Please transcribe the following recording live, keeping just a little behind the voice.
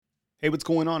Hey, what's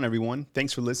going on, everyone?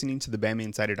 Thanks for listening to the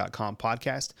BamaInsider.com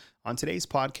podcast. On today's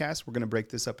podcast, we're going to break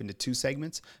this up into two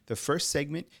segments. The first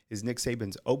segment is Nick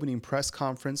Saban's opening press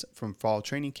conference from fall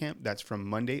training camp. That's from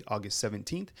Monday, August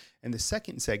 17th. And the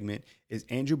second segment is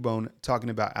Andrew Bone talking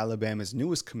about Alabama's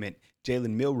newest commit,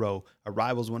 Jalen Milroe, a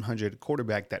Rivals 100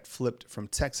 quarterback that flipped from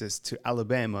Texas to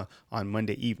Alabama on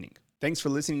Monday evening. Thanks for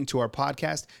listening to our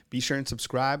podcast. Be sure and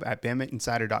subscribe at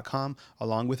BamaInsider.com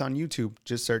along with on YouTube.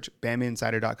 Just search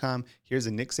BamaInsider.com. Here's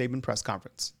a Nick Saban press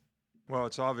conference. Well,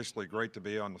 it's obviously great to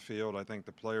be on the field. I think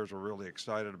the players are really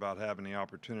excited about having the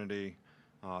opportunity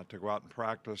to go out and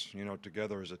practice,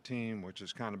 together as a team, which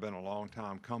has kind of been a long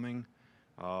time coming.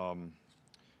 I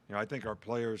think our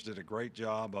players did a great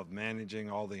job of managing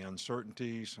all the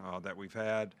uncertainties that we've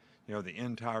had, the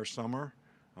entire summer.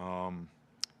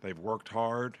 They've worked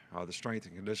hard. The strength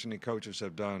and conditioning coaches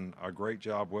have done a great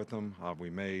job with them.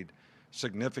 We made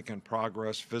significant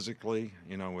progress physically,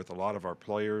 with a lot of our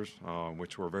players,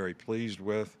 which we're very pleased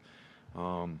with.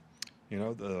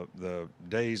 The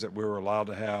days that we were allowed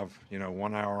to have,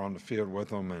 1 hour on the field with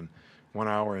them and 1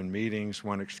 hour in meetings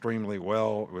went extremely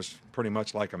well. It was pretty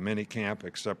much like a mini camp,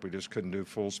 except we just couldn't do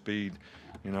full speed,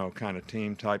 kind of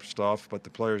team type stuff. But the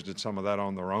players did some of that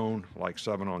on their own, like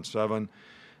 7-on-7.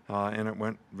 And it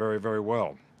went very, very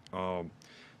well.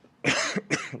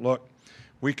 Look,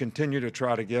 we continue to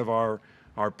try to give our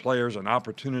players an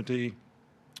opportunity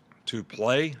to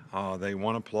play. They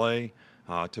want to play,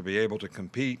 to be able to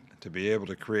compete, to be able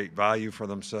to create value for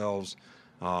themselves.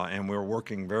 And we're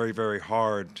working very, very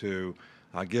hard to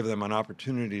give them an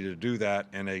opportunity to do that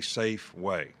in a safe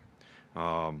way.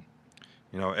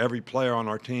 Every player on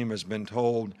our team has been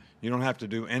told you don't have to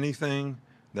do anything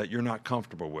that you're not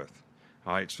comfortable with.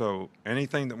 All right, so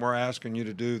anything that we're asking you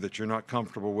to do that you're not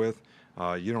comfortable with,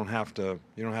 you don't have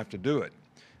to do it.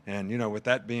 And with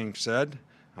that being said,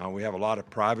 we have a lot of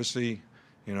privacy,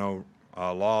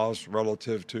 laws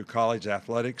relative to college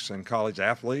athletics and college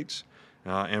athletes,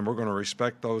 and we're going to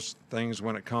respect those things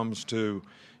when it comes to,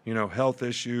 health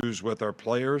issues with our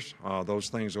players. Those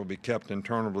things will be kept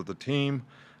internal to the team,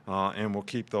 and we'll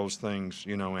keep those things,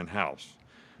 in-house.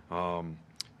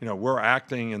 We're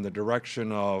acting in the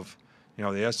direction of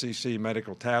the SEC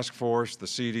Medical Task Force, the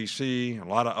CDC, a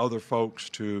lot of other folks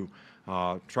to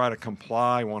try to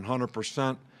comply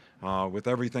 100% with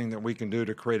everything that we can do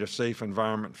to create a safe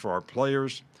environment for our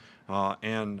players.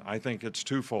 And I think it's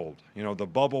twofold. The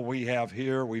bubble we have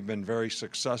here, we've been very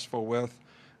successful with.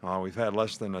 We've had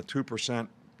less than a 2%,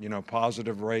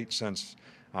 positive rate since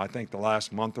I think the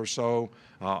last month or so,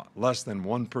 less than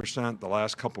 1% the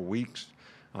last couple weeks.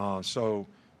 So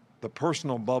the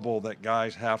personal bubble that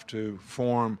guys have to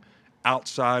form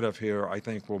outside of here, I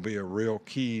think, will be a real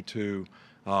key to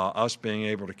us being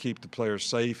able to keep the players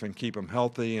safe and keep them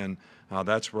healthy, and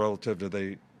that's relative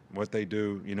to what they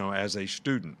do, as a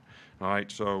student. All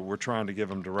right, so we're trying to give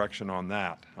them direction on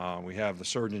that. We have the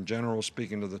Surgeon General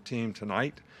speaking to the team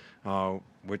tonight,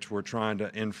 which we're trying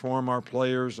to inform our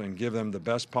players and give them the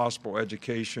best possible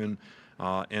education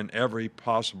in every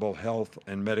possible health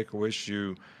and medical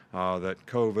issue that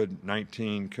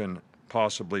COVID-19 can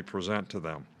possibly present to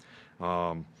them.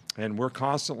 And we're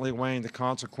constantly weighing the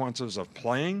consequences of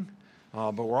playing,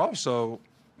 but we're also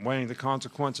weighing the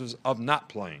consequences of not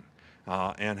playing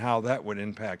and how that would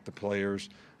impact the players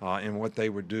and what they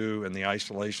would do and the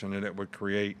isolation that it would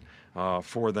create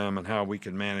for them and how we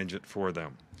can manage it for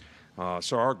them.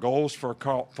 So our goals for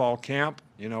fall camp,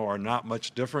 are not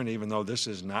much different, even though this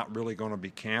is not really going to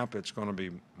be camp. It's going to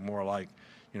be more like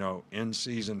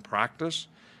in-season practice,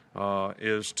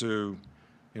 is to,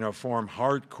 form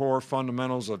hardcore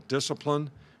fundamentals of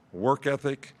discipline, work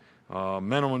ethic,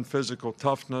 mental and physical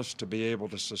toughness to be able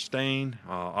to sustain.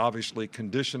 Obviously,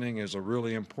 conditioning is a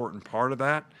really important part of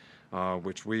that,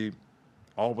 which we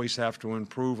always have to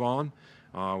improve on.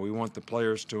 We want the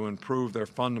players to improve their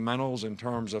fundamentals in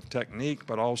terms of technique,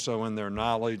 but also in their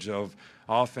knowledge of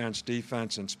offense,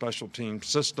 defense, and special team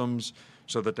systems,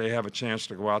 so that they have a chance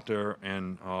to go out there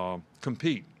and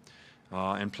compete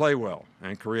and play well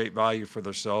and create value for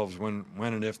themselves when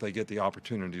and if they get the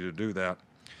opportunity to do that.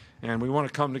 And we want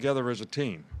to come together as a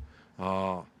team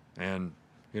and,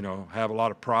 have a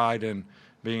lot of pride in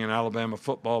being an Alabama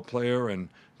football player and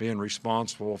being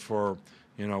responsible for,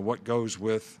 what goes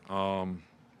with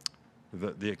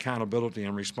the accountability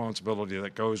and responsibility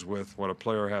that goes with what a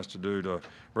player has to do to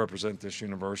represent this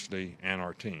university and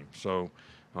our team. So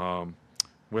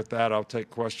with that, I'll take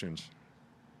questions.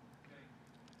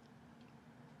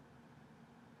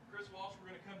 Chris Walsh, we're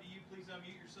going to come to you. Please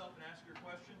unmute yourself and ask your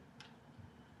question.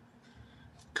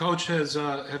 Coach,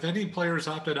 have any players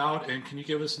opted out, and can you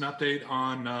give us an update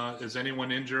on is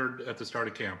anyone injured at the start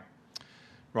of camp?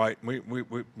 Right. We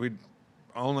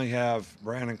only have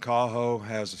Brandon Cajo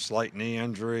has a slight knee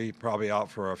injury, probably out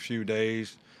for a few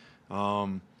days.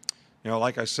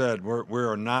 Like I said,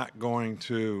 we're not going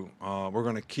to we're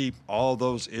going to keep all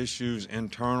those issues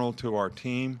internal to our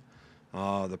team.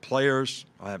 The players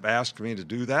have asked me to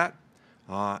do that,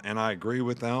 and I agree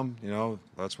with them.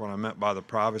 That's what I meant by the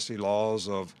privacy laws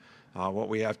of what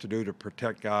we have to do to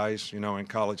protect guys, in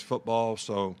college football.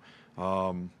 So,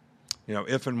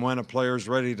 if and when a player's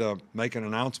ready to make an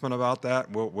announcement about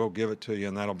that, we'll give it to you,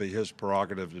 and that'll be his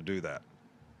prerogative to do that.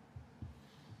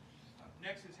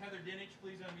 Next is Heather Dinich.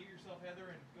 Please unmute yourself, Heather,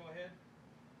 and go ahead.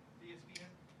 ESPN.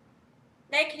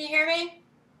 Nick, can you hear me?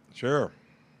 Sure.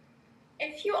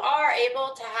 If you are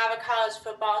able to have a college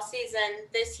football season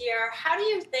this year, how do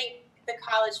you think the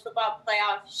college football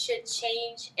playoff should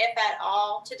change, if at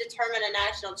all, to determine a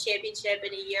national championship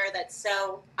in a year that's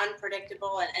so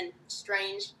unpredictable and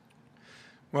strange?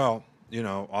 Well,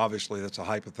 obviously that's a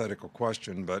hypothetical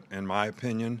question, but in my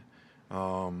opinion,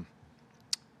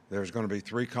 there's going to be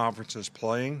 3 conferences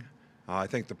playing. I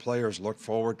think the players look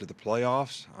forward to the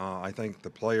playoffs. I think the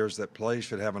players that play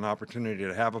should have an opportunity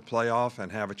to have a playoff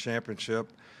and have a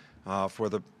championship for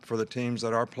the teams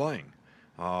that are playing.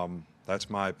 That's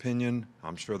my opinion.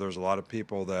 I'm sure there's a lot of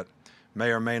people that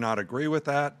may or may not agree with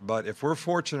that, but if we're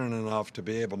fortunate enough to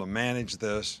be able to manage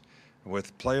this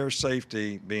with player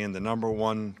safety being the number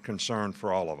one concern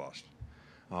for all of us,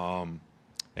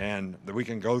 and that we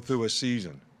can go through a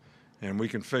season and we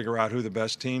can figure out who the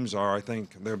best teams are, I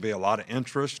think there'll be a lot of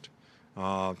interest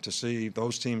to see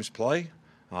those teams play.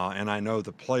 And I know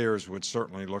the players would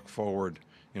certainly look forward,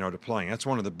 to playing. That's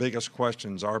one of the biggest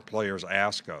questions our players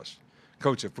ask us.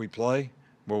 Coach, if we play,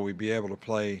 will we be able to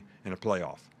play in a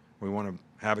playoff? We want to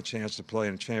have a chance to play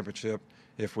in a championship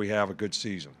if we have a good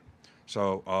season.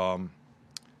 So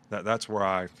that's where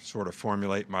I sort of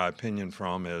formulate my opinion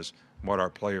from, is what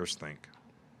our players think.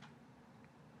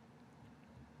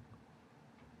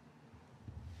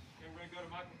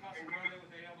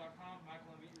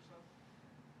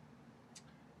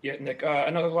 Yeah, Nick,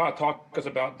 I know there's a lot of talk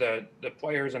about the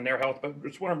players and their health, but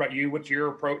just wondering about you. What's your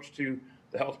approach to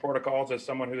the health protocols as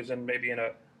someone who's in maybe in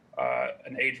an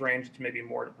age range that's maybe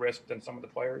more at risk than some of the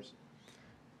players?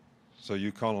 So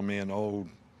you calling me an old,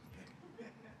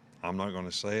 I'm not going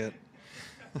to say it.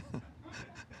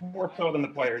 More so than the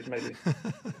players, maybe.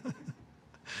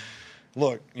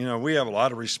 Look, we have a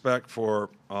lot of respect for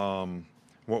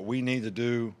what we need to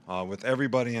do with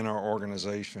everybody in our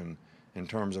organization in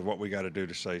terms of what we got to do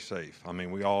to stay safe. I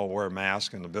mean, we all wear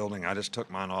masks in the building. I just took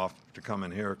mine off to come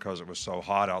in here because it was so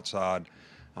hot outside.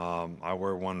 I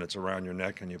wear one that's around your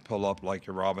neck and you pull up like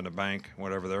you're robbing a bank,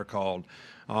 whatever they're called.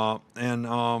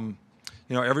 Everybody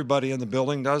in the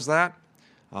building does that.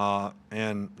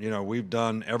 We've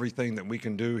done everything that we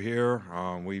can do here.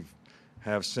 We've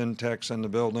have Syntex in the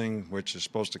building, which is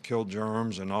supposed to kill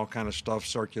germs and all kind of stuff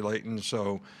circulating.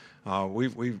 So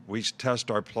we test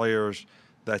our players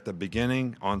at the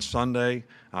beginning on Sunday.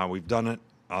 We've done it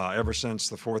ever since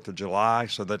the 4th of July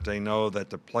so that they know that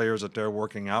the players that they're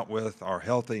working out with are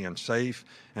healthy and safe,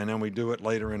 and then we do it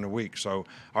later in the week. So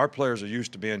our players are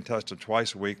used to being tested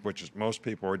twice a week, which is most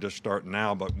people are just starting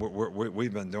now, but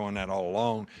we've been doing that all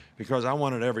along because I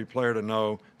wanted every player to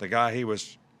know the guy he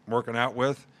was working out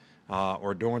with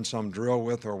or doing some drill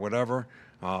with or whatever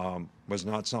was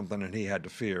not something that he had to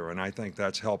fear, and I think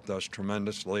that's helped us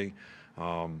tremendously.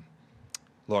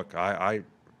 Look, I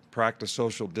practice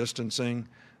social distancing.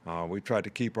 We try to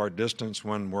keep our distance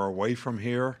when we're away from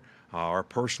here, our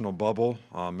personal bubble,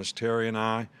 Miss Terry and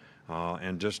I,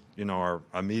 and just, our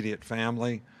immediate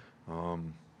family.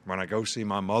 When I go see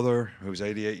my mother, who's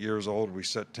 88 years old, we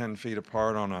sit 10 feet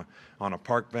apart on a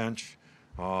park bench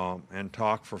and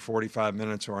talk for 45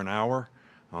 minutes or an hour.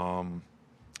 I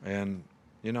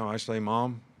say,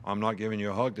 Mom, I'm not giving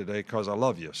you a hug today because I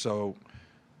love you. So,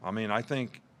 I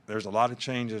think there's a lot of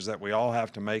changes that we all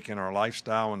have to make in our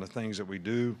lifestyle and the things that we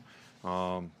do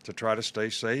to try to stay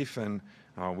safe, and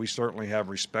we certainly have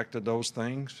respected those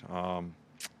things.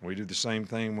 We do the same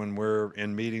thing when we're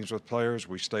in meetings with players.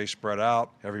 We stay spread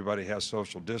out. Everybody has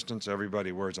social distance.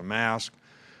 Everybody wears a mask.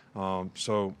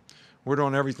 So we're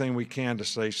doing everything we can to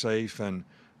stay safe, and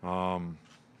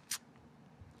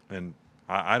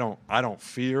I don't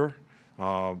fear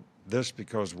this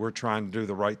because we're trying to do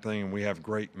the right thing, and we have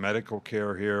great medical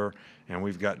care here, and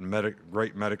we've got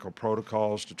great medical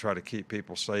protocols to try to keep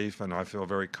people safe, and I feel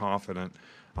very confident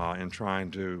in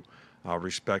trying to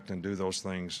respect and do those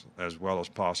things as well as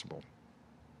possible.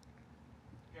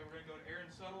 Okay, we're going to go to Aaron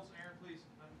Suttles. Aaron, please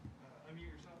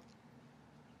unmute yourself.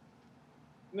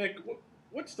 Nick,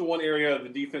 What's the one area of the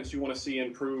defense you want to see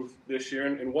improve this year,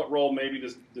 and what role maybe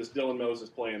does Dylan Moses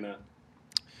play in that?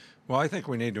 Well, I think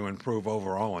we need to improve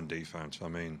overall on defense. I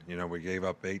mean, we gave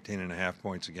up 18.5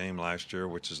 points a game last year,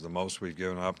 which is the most we've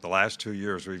given up. The last 2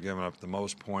 years, we've given up the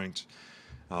most points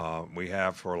we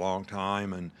have for a long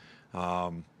time. And,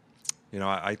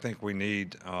 I think we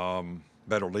need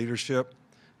better leadership.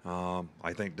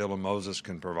 I think Dylan Moses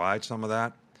can provide some of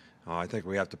that. I think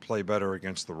we have to play better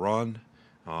against the run.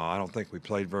 I don't think we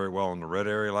played very well in the red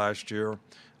area last year.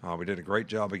 We did a great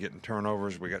job of getting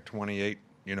turnovers. We got 28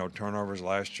 turnovers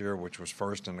last year, which was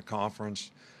first in the conference.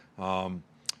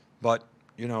 But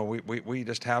we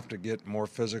just have to get more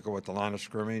physical at the line of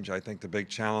scrimmage. I think the big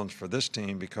challenge for this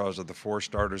team, because of the 4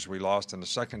 starters we lost in the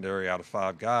secondary out of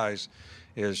 5 guys,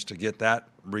 is to get that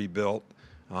rebuilt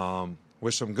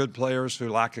with some good players who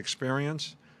lack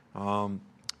experience.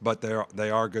 But they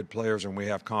are good players, and we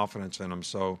have confidence in them.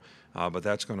 So, but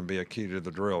that's going to be a key to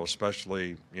the drill,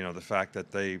 especially the fact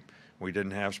that we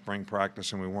didn't have spring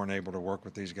practice and we weren't able to work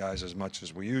with these guys as much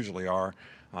as we usually are.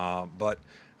 But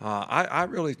I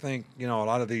really think a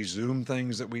lot of these Zoom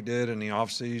things that we did in the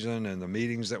off season and the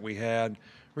meetings that we had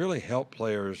really helped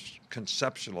players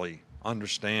conceptually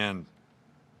understand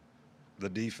the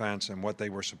defense and what they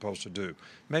were supposed to do.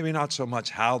 Maybe not so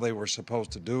much how they were supposed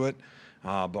to do it,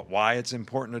 but why it's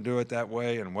important to do it that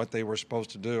way and what they were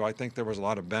supposed to do. I think there was a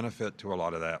lot of benefit to a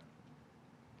lot of that.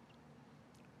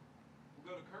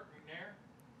 We'll go to Kirk McNair.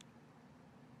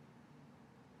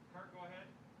 Kirk, go ahead.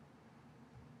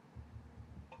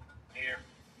 Here.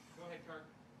 Go ahead, Kirk.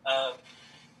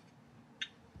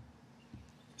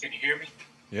 Can you hear me?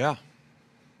 Yeah.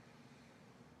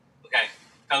 Okay.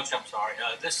 Coach, I'm sorry.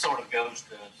 This sort of goes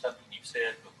to something you've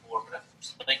said before, but I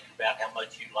was thinking about how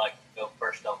much you like to go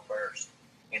first on first,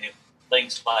 and if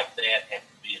things like that have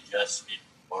to be adjusted,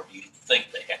 or do you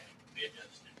think they have to be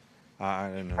adjusted? I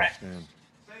didn't understand.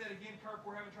 Say that again, Kirk.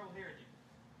 We're having trouble hearing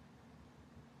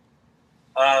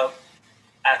you.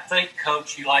 I think,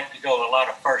 Coach, you like to go a lot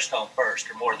of first on first,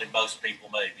 or more than most people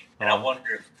maybe. And I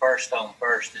wonder if first on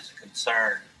first is a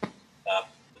concern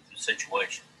with the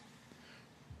situation.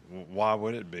 Why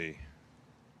would it be?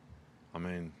 I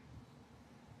mean,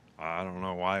 I don't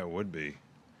know why it would be.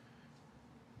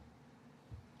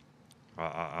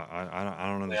 I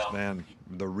don't understand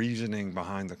the reasoning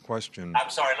behind the question. I'm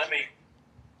sorry,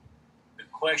 the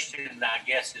question, I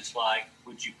guess, is like,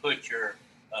 would you put your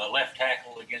left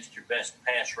tackle against your best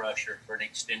pass rusher for an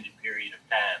extended period of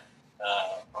time?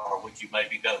 Or would you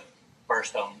maybe go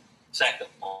first on second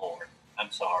more? I'm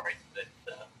sorry,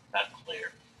 that's not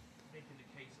clear.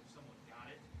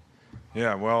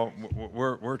 Yeah, well,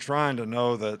 we're trying to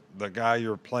know that the guy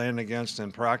you're playing against in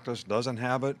practice doesn't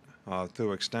have it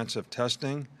through extensive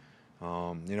testing.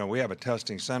 We have a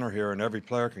testing center here, and every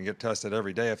player can get tested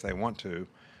every day if they want to.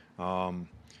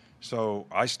 So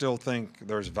I still think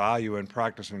there's value in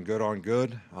practicing good on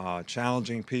good,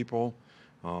 challenging people.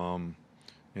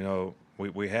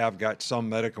 We have got some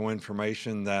medical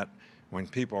information that when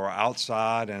people are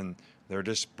outside and they're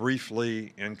just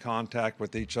briefly in contact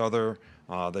with each other,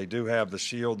 they do have the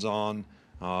shields on,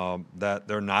 that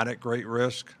they're not at great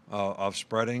risk of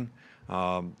spreading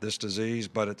this disease.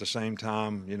 But at the same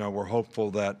time, we're hopeful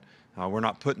that we're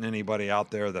not putting anybody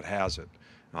out there that has it.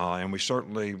 And we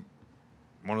certainly,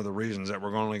 one of the reasons that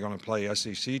we're only going to play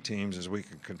SEC teams is we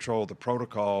can control the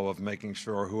protocol of making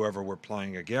sure whoever we're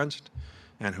playing against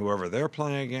and whoever they're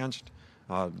playing against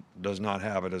does not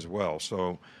have it as well.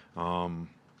 So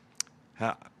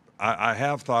I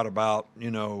have thought about,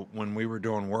 when we were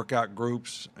doing workout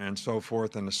groups and so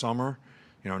forth in the summer,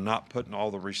 not putting all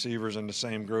the receivers in the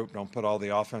same group, don't put all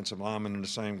the offensive linemen in the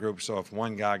same group. So if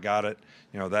one guy got it,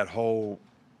 that whole,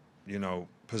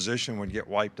 position would get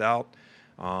wiped out.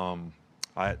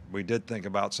 We did think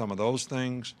about some of those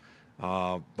things,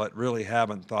 but really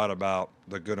haven't thought about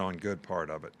the good on good part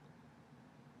of it.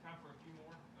 Time for a few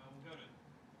more. We'll go to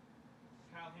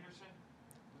Kyle Henderson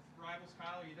with Rivals.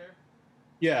 Kyle, are you there?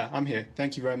 Yeah, I'm here.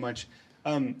 Thank you very much.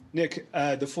 Nick,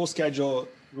 the full schedule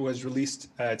was released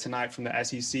tonight from the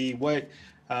SEC. What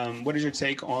is your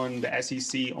take on the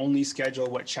SEC only schedule?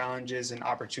 What challenges and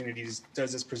opportunities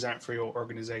does this present for your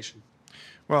organization?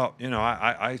 Well,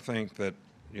 I think that,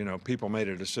 people made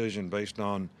a decision based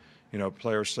on,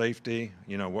 player safety,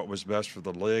 what was best for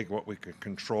the league, what we could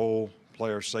control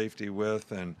player safety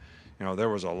with. And, there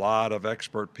was a lot of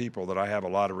expert people that I have a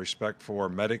lot of respect for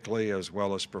medically as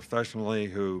well as professionally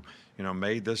who,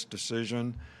 made this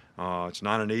decision. It's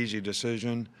not an easy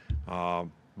decision,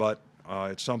 but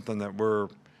it's something that we're,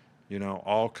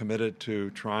 all committed to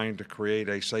trying to create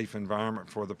a safe environment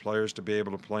for the players to be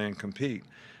able to play and compete.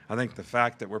 I think the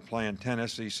fact that we're playing 10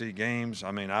 SEC games,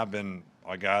 I mean, I've been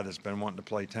a guy that's been wanting to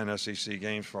play 10 SEC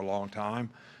games for a long time.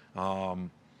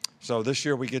 So this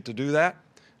year we get to do that.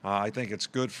 I think it's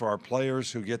good for our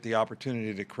players who get the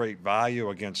opportunity to create value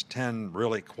against 10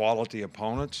 really quality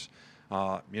opponents,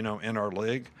 in our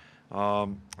league.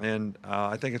 And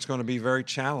I think it's going to be very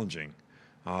challenging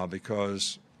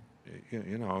because,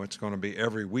 it's going to be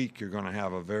every week you're going to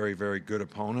have a very, very good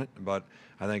opponent. But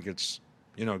I think it's,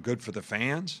 good for the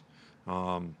fans.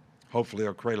 Hopefully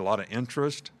it'll create a lot of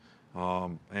interest.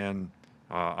 And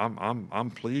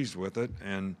I'm pleased with it.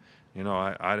 And,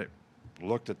 I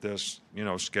looked at this,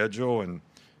 schedule, and,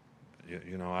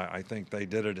 I think they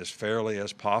did it as fairly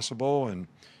as possible. And,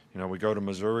 we go to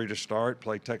Missouri to start,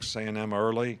 play Texas A&M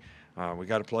early. We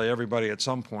got to play everybody at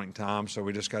some point in time, so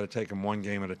we just got to take them one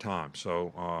game at a time.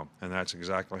 So, and that's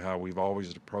exactly how we've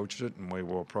always approached it, and we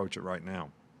will approach it right now.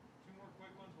 Two more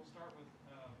quick ones. We'll start with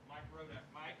Mike Rodak.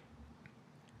 Mike?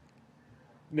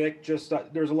 Nick, just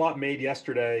there was a lot made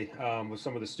yesterday with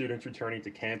some of the students returning to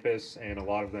campus, and a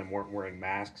lot of them weren't wearing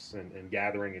masks and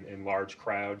gathering in large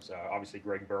crowds. Obviously,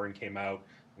 Greg Byrne came out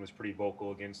and was pretty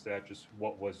vocal against that. Just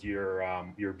what was your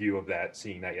view of that,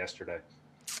 seeing that yesterday?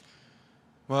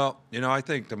 Well, I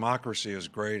think democracy is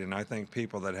great, and I think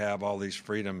people that have all these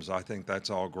freedoms, I think that's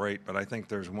all great. But I think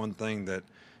there's one thing that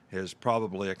is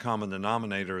probably a common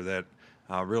denominator that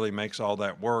really makes all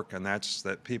that work, and that's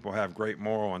that people have great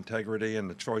moral integrity in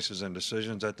the choices and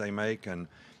decisions that they make. And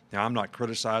I'm not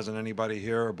criticizing anybody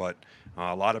here, but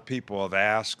a lot of people have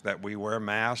asked that we wear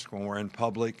masks when we're in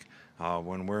public,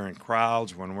 when we're in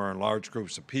crowds, when we're in large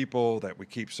groups of people, that we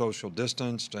keep social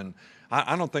distanced. And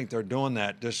I don't think they're doing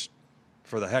that just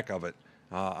for the heck of it.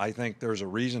 I think there's a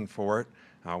reason for it.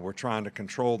 We're trying to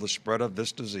control the spread of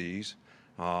this disease.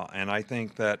 And I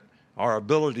think that our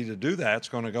ability to do that is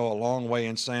going to go a long way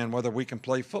in saying whether we can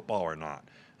play football or not.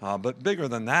 But bigger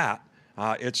than that,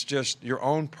 it's just your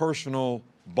own personal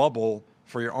bubble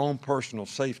for your own personal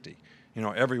safety.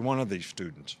 Every one of these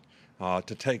students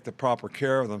to take the proper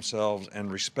care of themselves and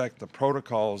respect the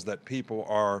protocols that people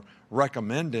are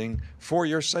recommending for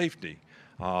your safety.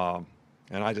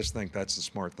 And I just think that's the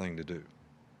smart thing to do.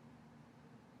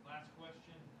 Last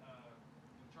question,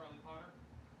 Charlie Potter.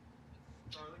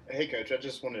 Charlie? Hey, Coach, I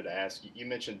just wanted to ask, you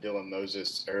mentioned Dylan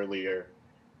Moses earlier,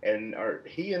 and are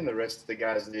he and the rest of the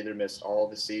guys that either missed all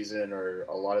the season or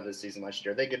a lot of the season last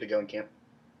year, are they good to go in camp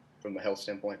from a health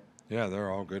standpoint? Yeah,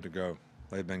 they're all good to go.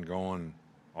 They've been going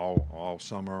all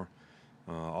summer,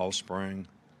 all spring.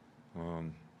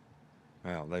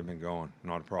 Yeah, they've been going,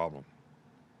 not a problem.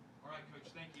 All right,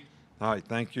 Coach, thank you. All right,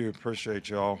 thank you. Appreciate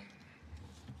y'all.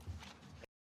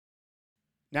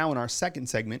 Now in our second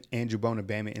segment, Andrew Bone of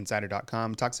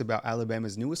BamaInsider.com talks about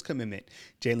Alabama's newest commitment,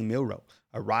 Jalen Milroe,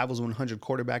 a Rivals 100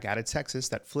 quarterback out of Texas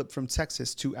that flipped from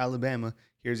Texas to Alabama.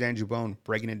 Here's Andrew Bone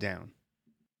breaking it down.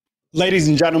 Ladies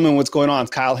and gentlemen, what's going on?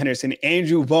 It's Kyle Henderson,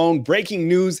 Andrew Bone. Breaking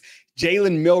news,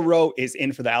 Jalen Milroe is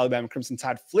in for the Alabama Crimson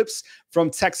Tide. Flips from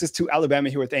Texas to Alabama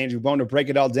here with Andrew Bone to break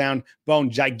it all down. Bone,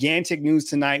 gigantic news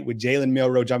tonight with Jalen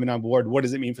Milroe jumping on board. What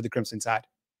does it mean for the Crimson Tide?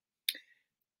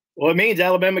 Well, it means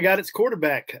Alabama got its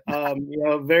quarterback.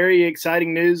 Very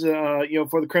exciting news,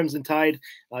 for the Crimson Tide.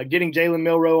 Getting Jalen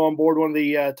Milroe on board, one of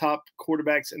the top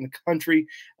quarterbacks in the country,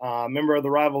 member of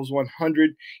the Rivals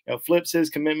 100, flips his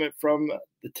commitment from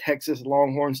the Texas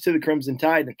Longhorns to the Crimson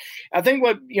Tide. And I think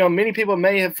what many people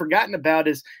may have forgotten about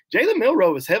is Jalen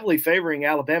Milroe was heavily favoring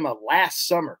Alabama last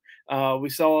summer. We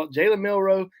saw Jalen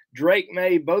Milroe, Drake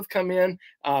May both come in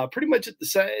pretty much at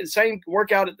the same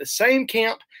workout at the same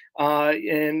camp,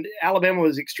 and Alabama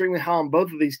was extremely high on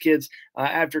both of these kids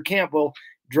after camp. Well,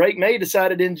 Drake May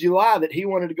decided in July that he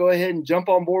wanted to go ahead and jump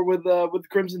on board with the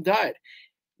Crimson Tide,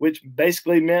 which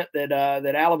basically meant that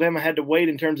Alabama had to wait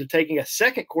in terms of taking a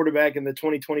second quarterback in the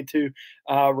 2022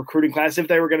 recruiting class, if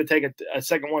they were going to take a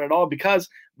second one at all, because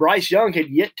Bryce Young had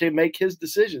yet to make his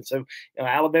decision. So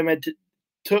Alabama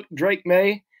took Drake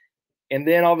May, and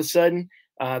then all of a sudden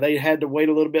they had to wait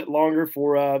a little bit longer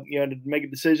for to make a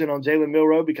decision on Jalen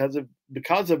Milroe because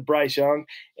of Bryce Young.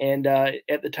 And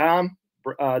at the time,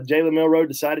 Jalen Milroe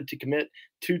decided to commit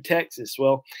to Texas.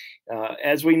 Well,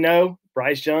 as we know,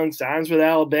 Bryce Young signs with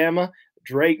Alabama.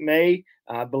 Drake May,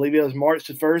 I believe it was March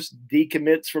the 1st,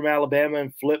 decommits from Alabama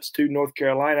and flips to North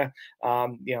Carolina.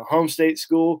 Home state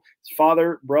school. His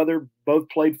father, brother, both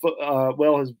played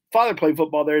his father played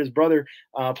football there. His brother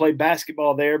played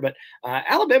basketball there. But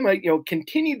Alabama,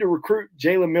 continued to recruit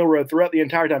Jalen Milroe throughout the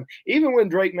entire time. Even when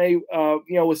Drake May,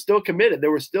 was still committed,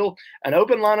 there was still an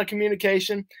open line of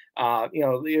communication.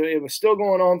 It was still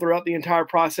going on throughout the entire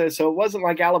process. So it wasn't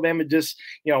like Alabama just,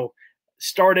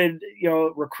 started,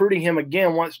 recruiting him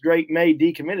again once Drake May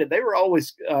decommitted, they were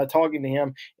always talking to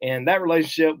him, and that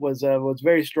relationship was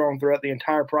very strong throughout the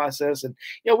entire process. And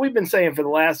we've been saying for the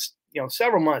last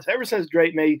several months, ever since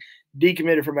Drake May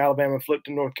decommitted from Alabama and flipped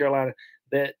to North Carolina,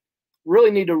 that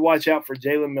really need to watch out for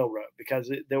Jalen Milroe,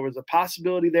 because there was a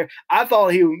possibility there. I thought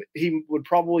he would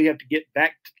probably have to get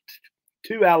back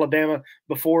to Alabama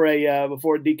before a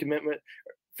decommitment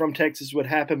from Texas would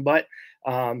happen, but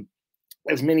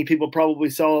as many people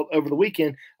probably saw over the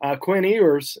weekend, Quinn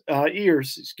Ewers,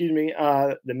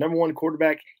 the number one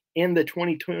quarterback in the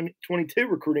 2022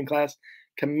 recruiting class,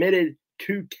 committed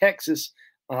to Texas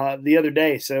the other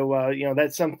day. So,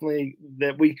 that's something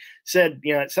that we said,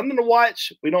 it's something to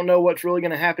watch. We don't know what's really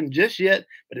going to happen just yet,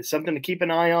 but it's something to keep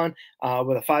an eye on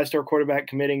with a 5-star quarterback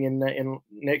committing in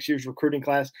next year's recruiting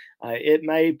class. It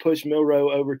may push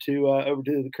Milroe over to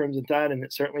the Crimson Tide, and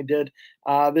it certainly did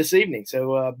this evening.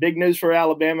 So big news for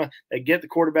Alabama. They get the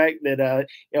quarterback that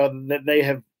they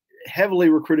have heavily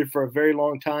recruited for a very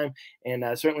long time, and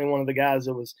certainly one of the guys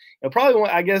that was probably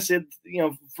I guess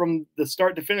from the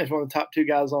start to finish, one of the top 2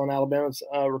 guys on Alabama's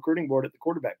recruiting board at the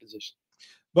quarterback position.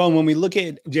 Well, when we look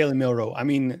at Jalen Milroe, I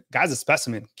mean, guy's a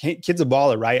specimen. Kid's a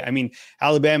baller, right? I mean,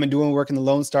 Alabama doing work in the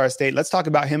Lone Star State. Let's talk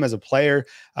about him as a player.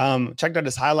 Checked out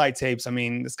his highlight tapes. I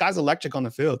mean, this guy's electric on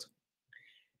the field.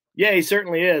 Yeah, he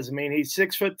certainly is. I mean, he's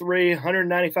 6'3",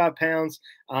 195 pounds.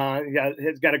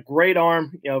 He's got a great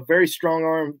arm, very strong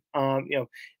arm,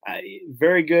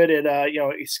 very good at,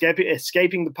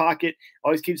 escaping the pocket,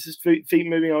 always keeps his feet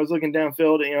moving, always looking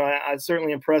downfield. I'm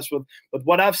certainly impressed with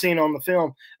what I've seen on the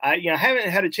film. I haven't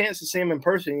had a chance to see him in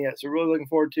person yet, so really looking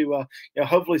forward to,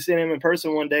 hopefully seeing him in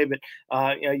person one day. But,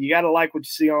 you got to like what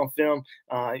you see on film.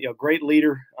 Great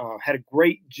leader, had a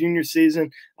great junior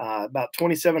season, about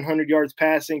 2,700 yards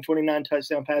passing, 29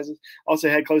 touchdown passes. Also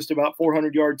had close to about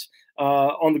 400 yards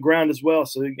on the ground as well.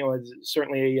 So, it's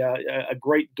certainly a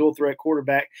great dual threat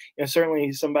quarterback. Certainly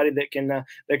he's somebody that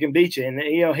can beat you.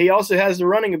 And, he also has the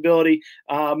running ability,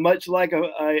 much like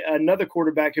another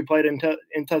quarterback who played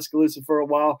in Tuscaloosa for a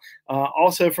while,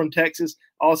 also from Texas,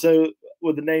 also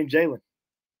with the name Jalen.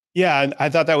 Yeah, I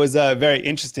thought that was very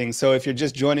interesting. So if you're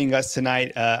just joining us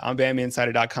tonight on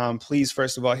BamaInsider.com, please,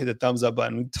 first of all, hit the thumbs up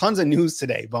button. Tons of news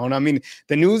today, Bone. I mean,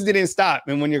 the news didn't stop.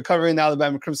 And when you're covering the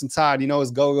Alabama Crimson Tide,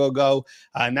 it's go, go, go.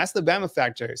 And that's the Bama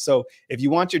factor. So if you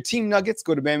want your team nuggets,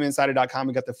 go to BamaInsider.com.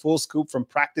 We got the full scoop from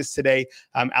practice today.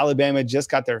 Alabama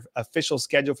just got their official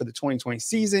schedule for the 2020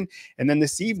 season. And then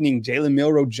this evening, Jalen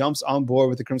Milroe jumps on board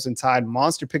with the Crimson Tide.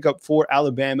 Monster pickup for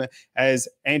Alabama, as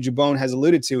Andrew Bone has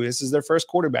alluded to. This is their first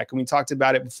quarterback. And we talked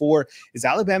about it before. Is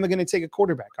Alabama going to take a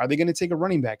quarterback? Are they going to take a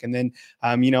running back? And then,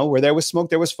 where there was smoke,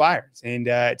 there was fire. And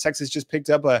Texas just picked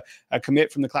up a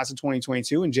commit from the class of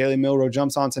 2022, and Jalen Milroe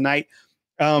jumps on tonight.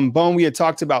 Bone, we had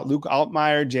talked about Luke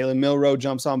Altmaier. Jalen Milroe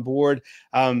jumps on board.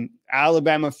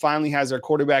 Alabama finally has their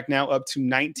quarterback now up to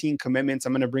 19 commitments.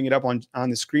 I'm going to bring it up on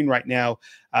the screen right now.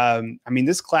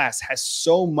 This class has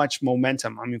so much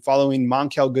momentum. Following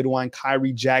Monkel Goodwine,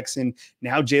 Kyrie Jackson,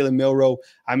 now Jalen Milroe.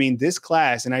 This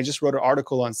class, and I just wrote an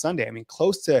article on Sunday,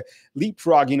 close to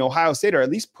leapfrogging Ohio State, or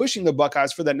at least pushing the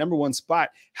Buckeyes for that number 1 spot.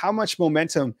 How much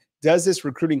momentum does this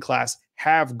recruiting class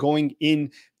have going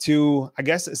into, I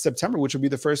guess, September, which will be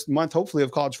the first month, hopefully,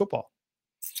 of college football?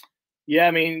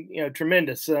 Yeah,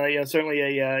 tremendous.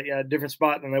 Certainly a different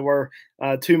spot than they were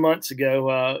 2 months ago.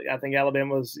 I think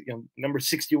Alabama was number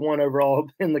 61 overall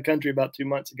in the country about 2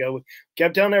 months ago. We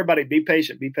kept telling everybody, be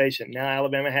patient, be patient. Now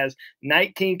Alabama has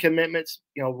 19 commitments,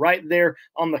 right there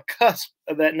on the cusp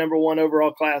of that number 1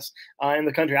 overall class in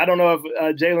the country. I don't know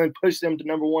if Jalen pushed them to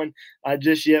number 1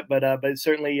 just yet, but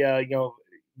certainly,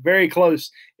 very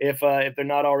close if they're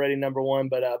not already number 1,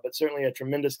 but certainly a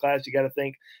tremendous class. You got to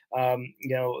think,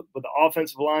 with the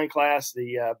offensive line class,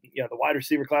 the wide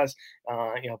receiver class,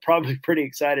 probably pretty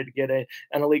excited to get an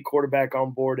elite quarterback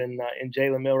on board in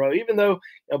Jalen Milroe. Even though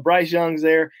Bryce Young's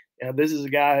there, this is a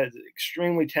guy who's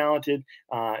extremely talented.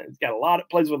 He's got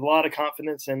plays with a lot of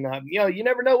confidence, and you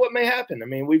never know what may happen.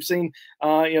 We've seen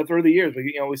through the years,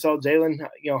 we saw Jalen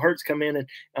Hurts come in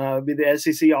and be the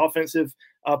SEC offensive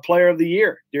player of the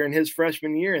year during his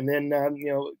freshman year, and then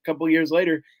a couple of years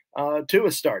later, Tua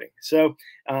starting. So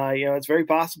it's very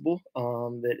possible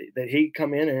that he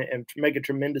come in and make a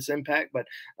tremendous impact. But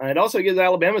it also gives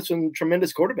Alabama some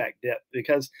tremendous quarterback depth,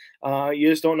 because you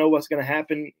just don't know what's going to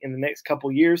happen in the next couple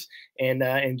of years. And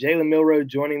Jalen Milroe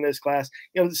joining this class,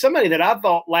 somebody that I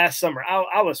thought last summer,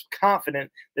 I was confident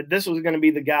that this was going to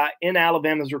be the guy in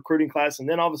Alabama's recruiting class. And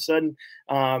then all of a sudden,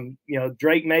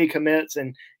 Drake May commits,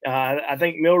 and I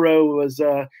think Milroe was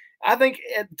I think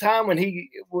at the time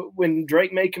when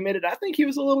Drake May committed, I think he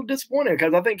was a little disappointed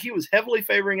because I think he was heavily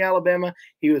favoring Alabama.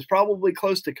 He was probably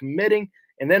close to committing,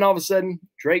 and then all of a sudden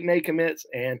Drake May commits,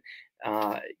 and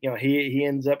he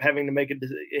ends up having to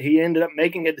he ended up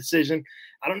making a decision.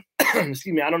 I don't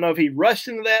excuse me. I don't know if he rushed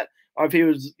into that or if he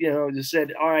was, just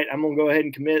said, all right, I'm going to go ahead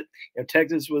and commit.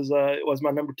 Texas was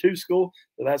my number 2 school,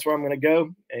 so that's where I'm going to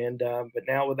go. And but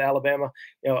now with Alabama,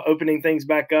 opening things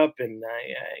back up, and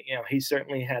he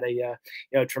certainly had a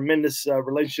tremendous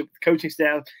relationship with the coaching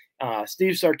staff.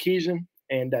 Steve Sarkisian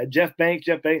and Jeff Banks.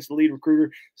 Jeff Banks, the lead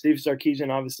recruiter. Steve Sarkisian,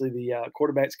 obviously the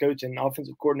quarterback's coach and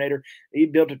offensive coordinator. He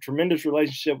built a tremendous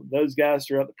relationship with those guys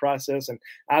throughout the process, and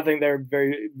I think they're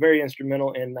very, very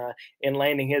instrumental in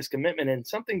landing his commitment. And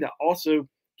something to also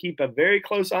keep a very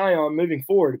close eye on moving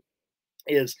forward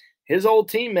is his old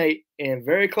teammate and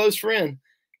very close friend,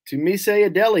 Tumise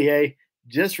Adelie,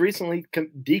 just recently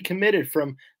decommitted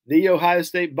from the Ohio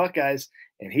State Buckeyes,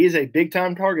 and he's a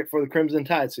big-time target for the Crimson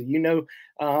Tide. So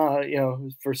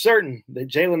for certain that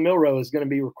Jalen Milroe is going to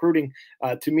be recruiting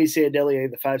Tumise Adelie,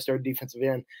 the 5-star defensive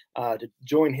end, to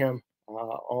join him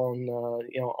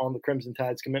on the Crimson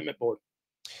Tide's commitment board.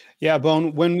 Yeah,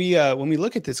 Bone, when we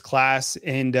look at this class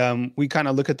and we kind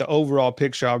of look at the overall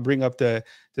picture, I'll bring up the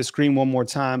screen one more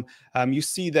time. You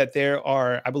see that there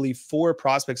are, I believe, 4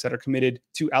 prospects that are committed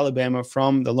to Alabama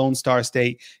from the Lone Star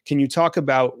State. Can you talk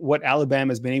about what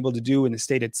Alabama has been able to do in the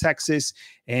state of Texas?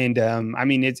 And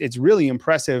it's really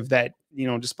impressive that,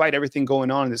 despite everything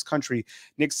going on in this country,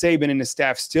 Nick Saban and his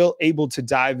staff still able to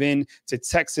dive in to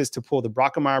Texas to pull the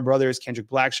Brockemeyer brothers, Kendrick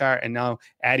Blackshire, and now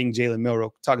adding Jalen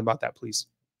Milroe. Talk about that, please.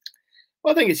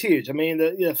 Well, I think it's huge. I mean,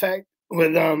 the fact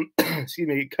with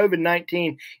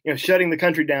COVID-19, shutting the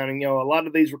country down, and a lot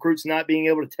of these recruits not being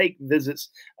able to take visits,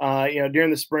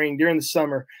 during the spring, during the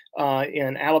summer,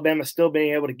 and Alabama still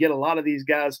being able to get a lot of these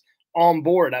guys on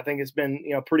board. I think it's been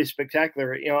pretty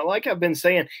spectacular. Like I've been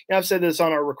saying, I've said this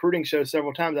on our recruiting show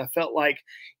several times. I felt like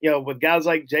with guys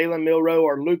like Jalen Milroe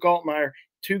or Luke Altmaier,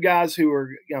 2 guys who are,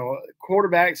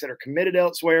 quarterbacks that are committed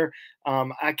elsewhere.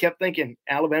 I kept thinking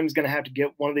Alabama's going to have to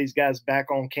get one of these guys back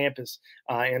on campus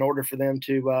in order for them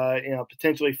to,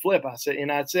 potentially flip. I said,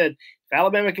 if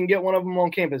Alabama can get one of them on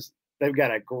campus, they've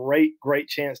got a great, great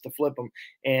chance to flip them.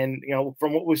 And,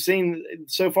 from what we've seen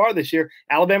so far this year,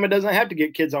 Alabama doesn't have to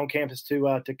get kids on campus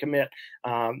to commit,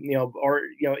 or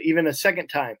even a second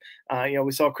time.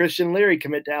 We saw Christian Leary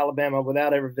commit to Alabama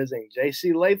without ever visiting.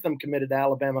 J.C. Latham committed to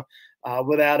Alabama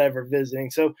without ever visiting.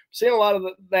 So we're seeing a lot of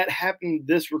that happen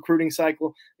this recruiting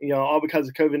cycle, all because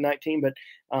of COVID-19. But,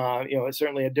 it's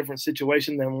certainly a different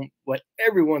situation than what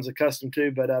everyone's accustomed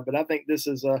to. But I think this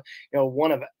is,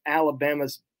 one of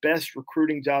Alabama's best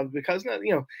recruiting jobs because,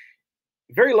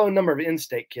 very low number of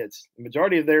in-state kids. The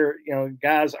majority of their,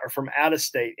 guys are from out of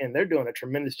state, and they're doing a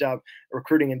tremendous job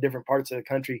recruiting in different parts of the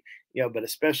country, but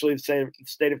especially the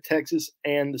state of Texas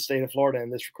and the state of Florida in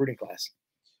this recruiting class.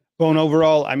 Bone,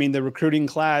 overall, the recruiting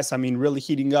class, really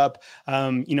heating up.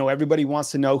 Everybody wants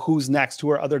to know who's next,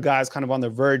 who are other guys kind of on the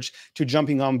verge to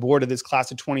jumping on board of this class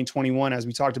of 2021, as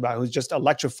we talked about, who's just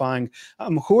electrifying.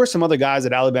 Who are some other guys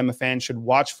that Alabama fans should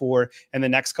watch for in the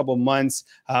next couple of months,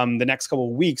 the next couple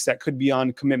of weeks that could be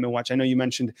on commitment watch? I know you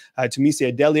mentioned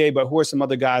Tumise Adelie, but who are some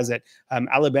other guys that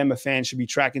Alabama fans should be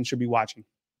tracking, should be watching?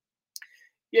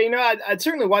 Yeah, I'd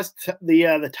certainly watch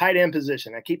the tight end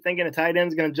position. I keep thinking a tight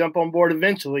end's going to jump on board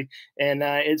eventually, and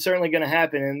it's certainly going to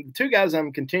happen. And the 2 guys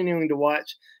I'm continuing to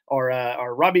watch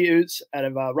are Robbie Oots out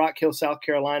of Rock Hill, South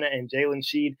Carolina, and Jalen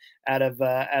Sheed out of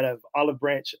Olive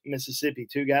Branch, Mississippi.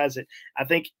 2 guys that I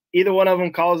think either one of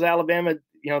them calls Alabama,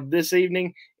 this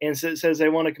evening and says they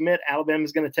want to commit.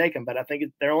 Alabama's going to take them, but I think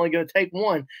they're only going to take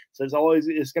one. So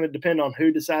it's going to depend on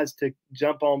who decides to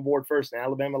jump on board first. And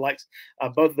Alabama likes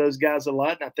both of those guys a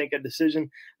lot, and I think a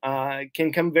decision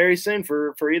can come very soon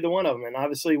for either one of them. And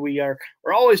obviously we're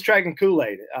always tracking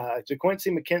Kool-Aid.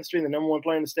 JaQuincy McKinstry, the number 1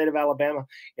 player in the state of Alabama,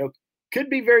 could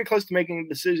be very close to making a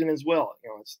decision as well.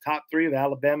 It's top 3 of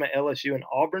Alabama, LSU, and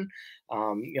Auburn.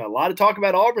 A lot of talk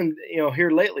about Auburn,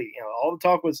 here lately. All the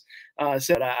talk was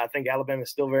said. I think Alabama is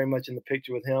still very much in the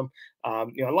picture with him. A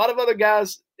lot of other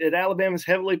guys that Alabama is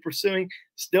heavily pursuing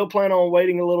still plan on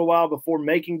waiting a little while before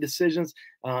making decisions.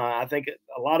 I think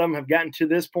a lot of them have gotten to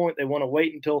this point. They want to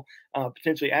wait until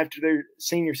potentially after their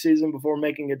senior season before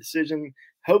making a decision.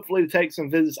 Hopefully to take some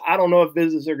visits. I don't know if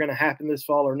visits are going to happen this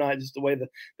fall or not, just the way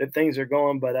that things are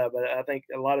going. But I think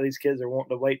a lot of these kids are wanting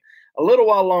to wait a little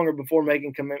while longer before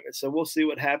making commitments. So we'll see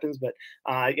what happens. But,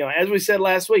 as we said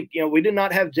last week, we did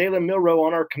not have Jalen Milroe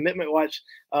on our commitment watch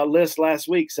list last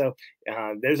week. So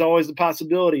there's always the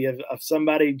possibility of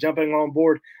somebody jumping on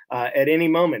board at any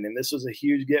moment. And this was a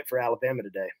huge get for Alabama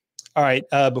today. All right.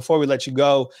 Before we let you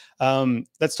go,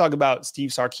 let's talk about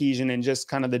Steve Sarkisian and just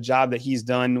kind of the job that he's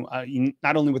done,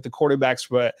 not only with the quarterbacks,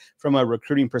 but from a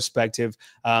recruiting perspective.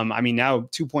 I mean, now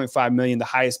 $2.5 million, the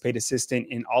highest paid assistant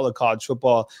in all of college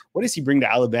football. What does he bring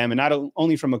to Alabama? Not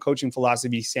only from a coaching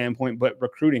philosophy standpoint, but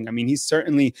recruiting. I mean, he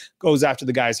certainly goes after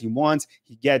the guys he wants.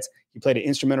 He played an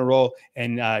instrumental role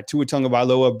in Tua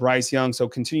Tagovailoa, Bryce Young. So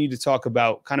continue to talk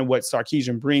about kind of what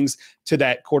Sarkisian brings to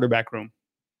that quarterback room.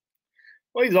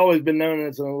 Well, he's always been known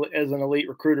as an elite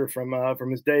recruiter from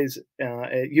his days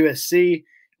at USC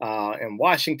and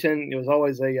Washington. He was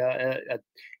always a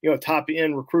top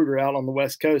end recruiter out on the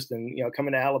West Coast, and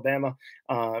coming to Alabama,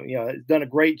 has done a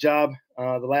great job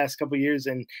the last couple of years,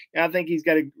 and I think he's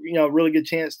got a really good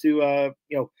chance to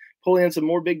pull in some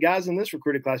more big guys in this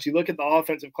recruiting class. You look at the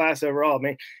offensive class overall. I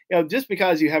mean, just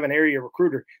because you have an area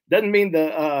recruiter doesn't mean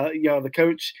the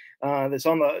coach that's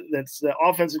the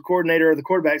offensive coordinator or the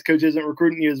quarterback's coach isn't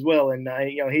recruiting you as well. And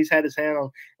he's had his hand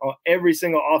on every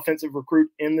single offensive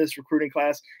recruit in this recruiting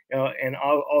class, and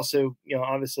also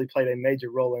obviously played a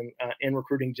major role in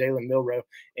recruiting Jalen Milroe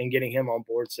and getting him on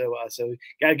board. So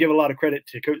got to give a lot of credit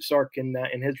to Coach Sark in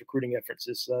his recruiting efforts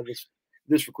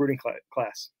this recruiting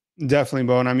class. Definitely,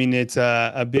 Bo. And I mean, it's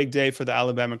a big day for the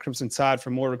Alabama Crimson Tide.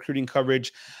 For more recruiting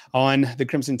coverage on the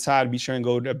Crimson Tide, be sure and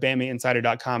go to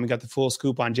BamaInsider.com. We got the full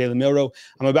scoop on Jalen Milroe.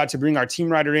 I'm about to bring our team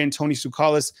writer in, Tony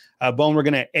Tsoukalas. Bone, we're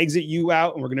going to exit you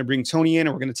out, and we're going to bring Tony in,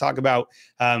 and we're going to talk about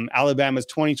Alabama's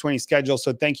 2020 schedule.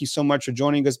 So thank you so much for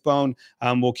joining us, Bone.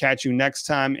 We'll catch you next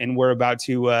time, and we're about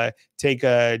to take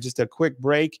just a quick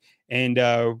break, and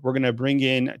we're going to bring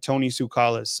in Tony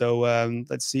Tsoukalas. So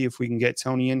let's see if we can get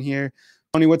Tony in here.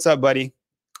 Tony, what's up, buddy?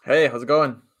 Hey, how's it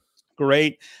going?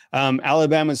 Great.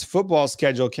 Alabama's football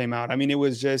schedule came out. I mean, it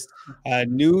was just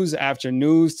news after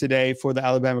news today for the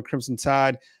Alabama Crimson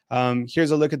Tide.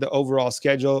 Here's a look at the overall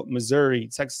schedule. Missouri,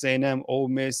 Texas A&M, Ole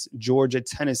Miss, Georgia,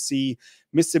 Tennessee,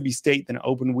 Mississippi State, then an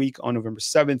open week on November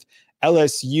 7th.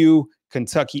 LSU,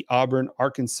 Kentucky, Auburn,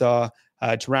 Arkansas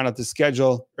to round out the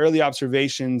schedule. Early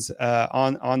observations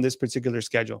on this particular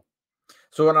schedule.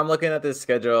 So when I'm looking at this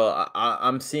schedule,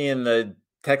 I'm seeing the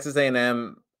Texas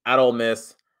A&M at Ole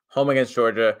Miss, home against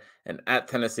Georgia, and at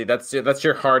Tennessee. That's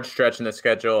your hard stretch in the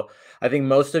schedule. I think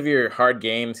most of your hard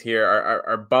games here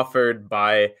are buffered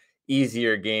by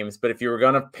easier games. But if you were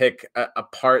going to pick a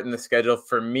part in the schedule,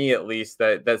 for me at least,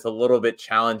 that's a little bit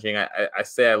challenging. I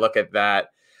say I look at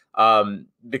that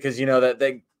because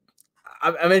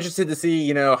I'm interested to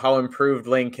see how improved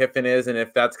Lane Kiffin is, and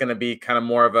if that's going to be kind of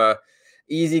more of a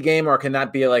easy game, or can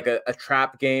that be like a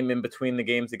trap game in between the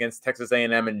games against Texas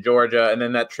A&M and Georgia, and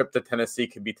then that trip to Tennessee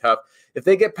could be tough. If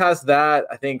they get past that,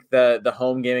 I think the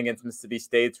home game against Mississippi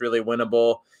State's really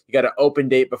winnable. You got an open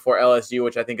date before LSU,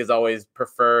 which I think is always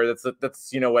preferred.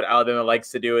 That's what Alabama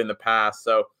likes to do in the past.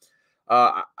 So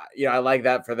I like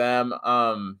that for them.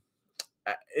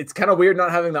 It's kind of weird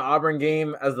not having the Auburn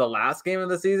game as the last game of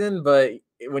the season, but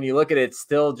when you look at it, it's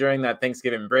still during that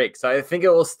Thanksgiving break. So I think it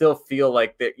will still feel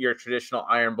like your traditional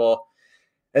Iron Bowl.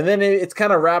 And then it's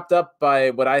kind of wrapped up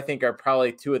by what I think are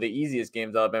probably two of the easiest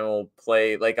games Alabama will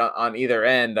play, like on either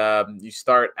end. You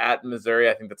start at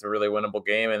Missouri. I think that's a really winnable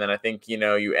game. And then I think,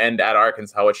 you end at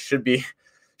Arkansas, which should be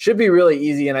really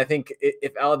easy. And I think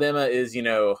if Alabama is,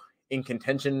 in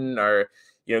contention or,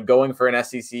 going for an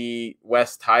SEC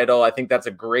West title, I think that's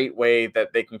a great way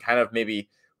that they can kind of maybe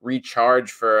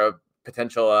recharge for a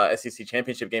potential SEC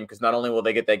championship game, because not only will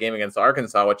they get that game against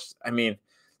Arkansas, which, I mean,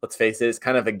 let's face it, is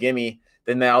kind of a gimme,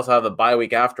 then they also have a bye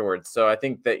week afterwards. So I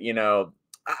think that,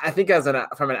 I think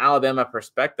from an Alabama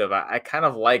perspective, I kind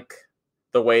of like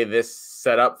the way this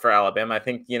set up for Alabama. I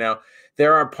think,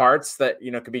 there are parts that,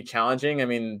 could be challenging. I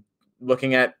mean,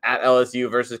 looking at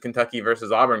LSU versus Kentucky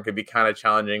versus Auburn could be kind of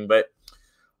challenging, but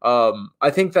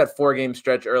I think that 4-game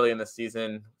stretch early in the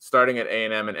season, starting at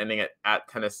A&M and ending at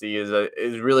Tennessee,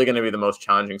 is really going to be the most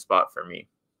challenging spot for me.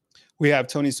 We have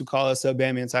Tony Tsoukalas of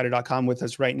BamaInsider.com with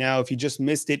us right now. If you just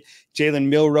missed it, Jalen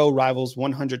Milroe, Rivals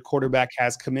 100 quarterback,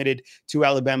 has committed to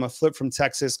Alabama. Flip from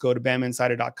Texas. Go to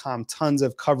BamaInsider.com. Tons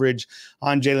of coverage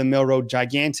on Jalen Milroe.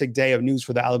 Gigantic day of news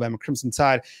for the Alabama Crimson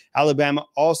Tide. Alabama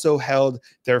also held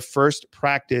their first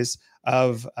practice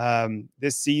of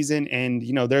this season, and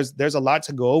there's a lot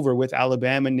to go over with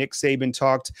Alabama. Nick Saban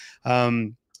talked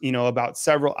about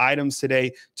several items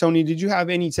today. Tony, did you have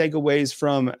any takeaways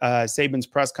from Saban's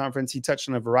press conference? He touched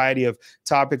on a variety of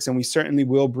topics, and we certainly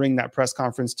will bring that press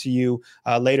conference to you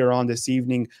later on this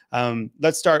evening.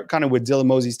 Let's start kind of with Dylan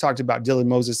Moses. He's talked about Dylan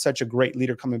Moses, such a great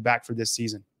leader coming back for this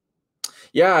season.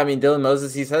 Yeah, I mean, Dylan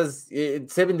Moses, he says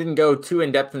Saban didn't go too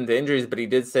in depth into injuries, but he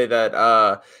did say that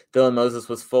Dylan Moses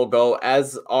was full go,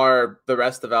 as are the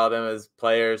rest of Alabama's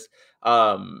players.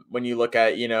 When you look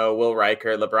at, Will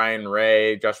Riker, LeBron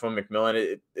Ray, Joshua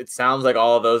McMillan, it sounds like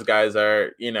all of those guys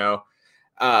are,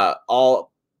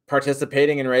 all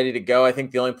participating and ready to go. I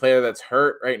think the only player that's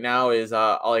hurt right now is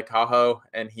Ali Cajo,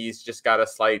 and he's just got a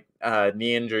slight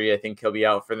knee injury. I think he'll be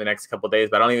out for the next couple of days,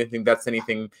 but I don't even think that's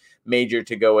anything major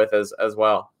to go with as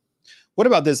well. What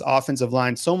about this offensive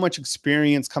line? So much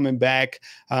experience coming back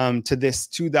to this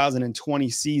 2020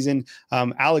 season.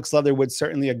 Alex Leatherwood,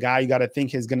 certainly a guy you got to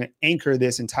think is going to anchor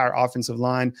this entire offensive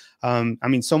line.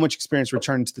 So much experience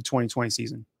returning to the 2020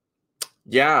 season.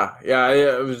 Yeah.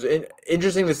 It was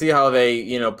interesting to see how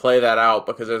they, play that out,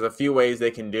 because there's a few ways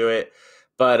they can do it.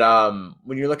 But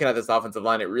when you're looking at this offensive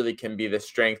line, it really can be the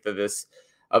strength of this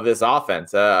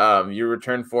offense. You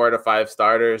return 4 out of 5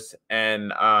 starters,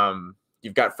 and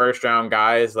you've got first round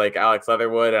guys like Alex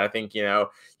Leatherwood. And I think,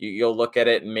 you'll look at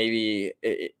it, and maybe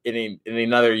in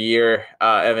another year,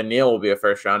 Evan Neal will be a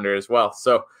first rounder as well.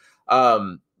 So a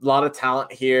lot of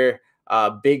talent here.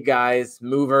 Big guys,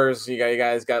 movers. You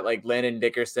guys got like Landon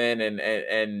Dickerson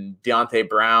and Deontay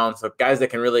Brown. So guys that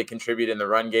can really contribute in the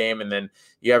run game. And then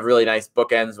you have really nice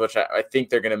bookends, which I think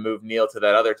they're going to move Neal to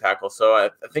that other tackle. So I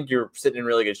think you're sitting in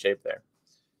really good shape there.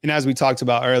 And as we talked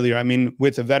about earlier,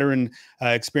 with the veteran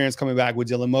experience coming back with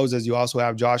Dylan Moses, you also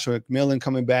have Joshua McMillan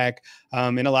coming back,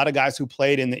 and a lot of guys who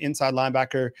played in the inside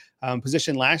linebacker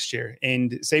position last year.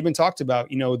 And Saban talked about,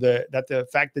 the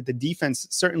fact that the defense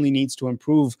certainly needs to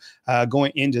improve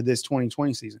going into this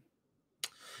 2020 season.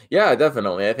 Yeah,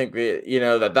 definitely. I think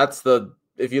that's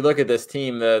if you look at this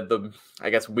team, the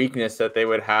I guess weakness that they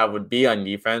would have would be on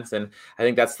defense, and I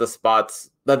think that's the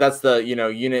spots that's the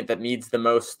unit that needs the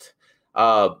most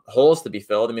holes to be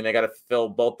filled. They got to fill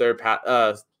both their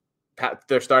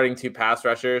their starting 2 pass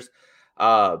rushers,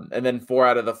 and then 4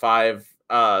 out of the 5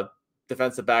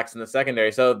 defensive backs in the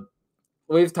secondary. So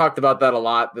we've talked about that a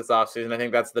lot this offseason. I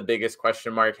think that's the biggest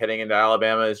question mark heading into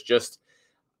Alabama, is just,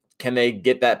 can they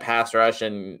get that pass rush,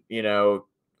 and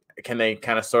can they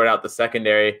kind of sort out the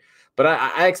secondary? But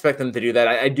I expect them to do that.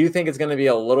 I do think it's going to be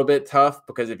a little bit tough,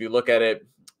 because if you look at it,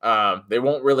 they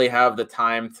won't really have the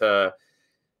time to.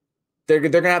 They're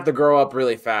going to have to grow up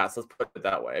really fast. Let's put it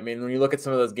that way. When you look at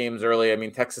some of those games early,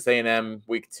 Texas A&M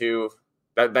week 2,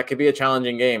 that could be a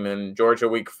challenging game, and Georgia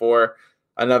week 4,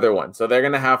 another one. So they're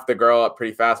going to have to grow up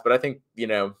pretty fast. But I think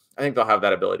they'll have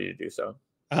that ability to do so.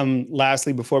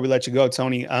 Lastly, before we let you go,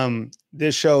 Tony,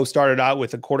 this show started out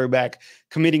with a quarterback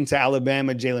committing to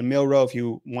Alabama, Jalen Milroe. If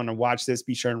you want to watch this,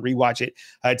 be sure and rewatch it.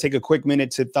 Take a quick minute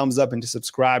to thumbs up and to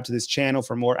subscribe to this channel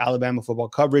for more Alabama football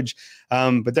coverage.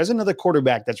 But there's another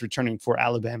quarterback that's returning for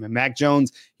Alabama, Mac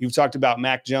Jones. You've talked about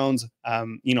Mac Jones,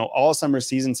 all summer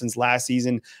season since last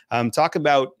season. Talk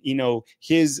about,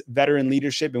 his veteran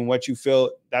leadership and what you feel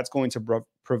that's going to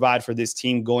provide for this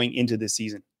team going into this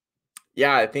season.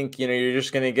 Yeah, I think, you're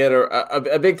just going to get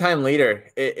a big-time leader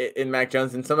in Mac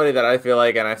Jones, and somebody that I feel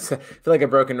like, and I feel like a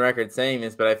broken record saying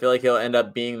this, but I feel like he'll end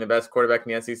up being the best quarterback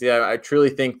in the SEC. I truly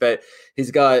think that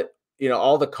he's got,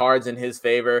 all the cards in his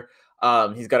favor.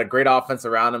 He's got a great offense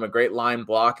around him, a great line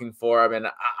blocking for him, and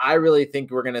I really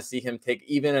think we're going to see him take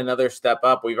even another step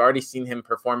up. We've already seen him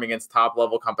perform against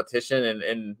top-level competition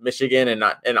in Michigan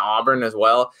and Auburn as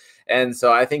well, and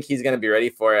so I think he's going to be ready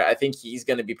for it. I think he's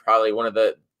going to be probably one of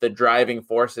the driving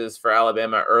forces for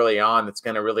Alabama early on that's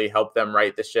going to really help them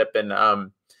right the ship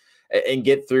and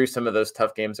get through some of those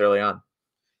tough games early on.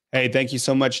 Hey, thank you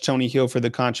so much, Tony Hill, for the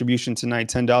contribution tonight.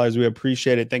 $10. We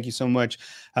appreciate it. Thank you so much.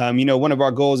 One of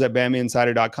our goals at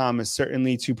BamaInsider.com is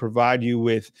certainly to provide you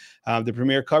with the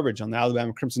premier coverage on the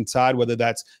Alabama Crimson Tide, whether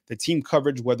that's the team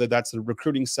coverage, whether that's the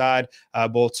recruiting side.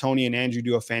 Both Tony and Andrew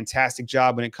do a fantastic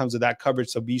job when it comes to that coverage.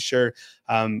 So be sure,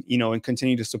 and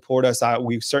continue to support us.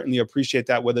 We certainly appreciate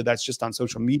that, whether that's just on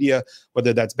social media,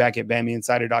 whether that's back at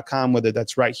BamaInsider.com, whether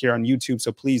that's right here on YouTube.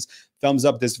 So please thumbs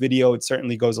up this video. It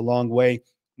certainly goes a long way.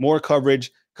 More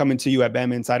coverage coming to you at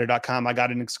BamaInsider.com. I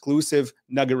got an exclusive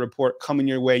Nugget report coming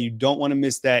your way. You don't want to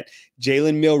miss that.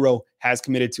 Jalen Milroe has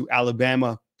committed to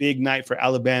Alabama. Big night for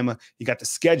Alabama. You got the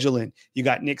scheduling. You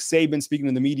got Nick Saban speaking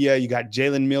to the media. You got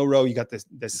Jalen Milroe. You got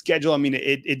the schedule.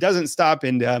 It doesn't stop,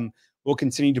 and we'll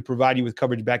continue to provide you with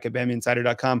coverage back at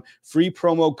BamaInsider.com. Free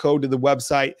promo code to the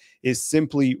website is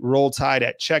simply Roll Tide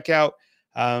at checkout.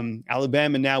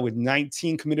 Alabama now with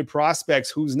 19 committed prospects.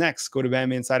 Who's next? Go to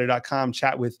BamaInsider.com.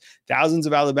 Chat with thousands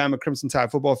of Alabama Crimson Tide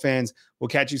football fans. We'll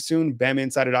catch you soon.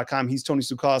 BamaInsider.com. He's Tony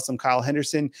Sukalis. I'm Kyle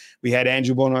Henderson. We had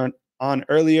Andrew Boner on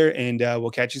earlier, and we'll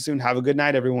catch you soon. Have a good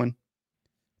night, everyone.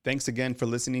 Thanks again for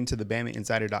listening to the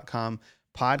BamaInsider.com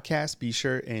podcast. Be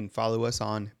sure and follow us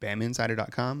on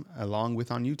BamaInsider.com along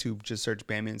with on YouTube. Just search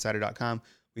BamaInsider.com.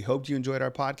 We hope you enjoyed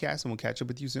our podcast, and we'll catch up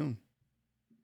with you soon.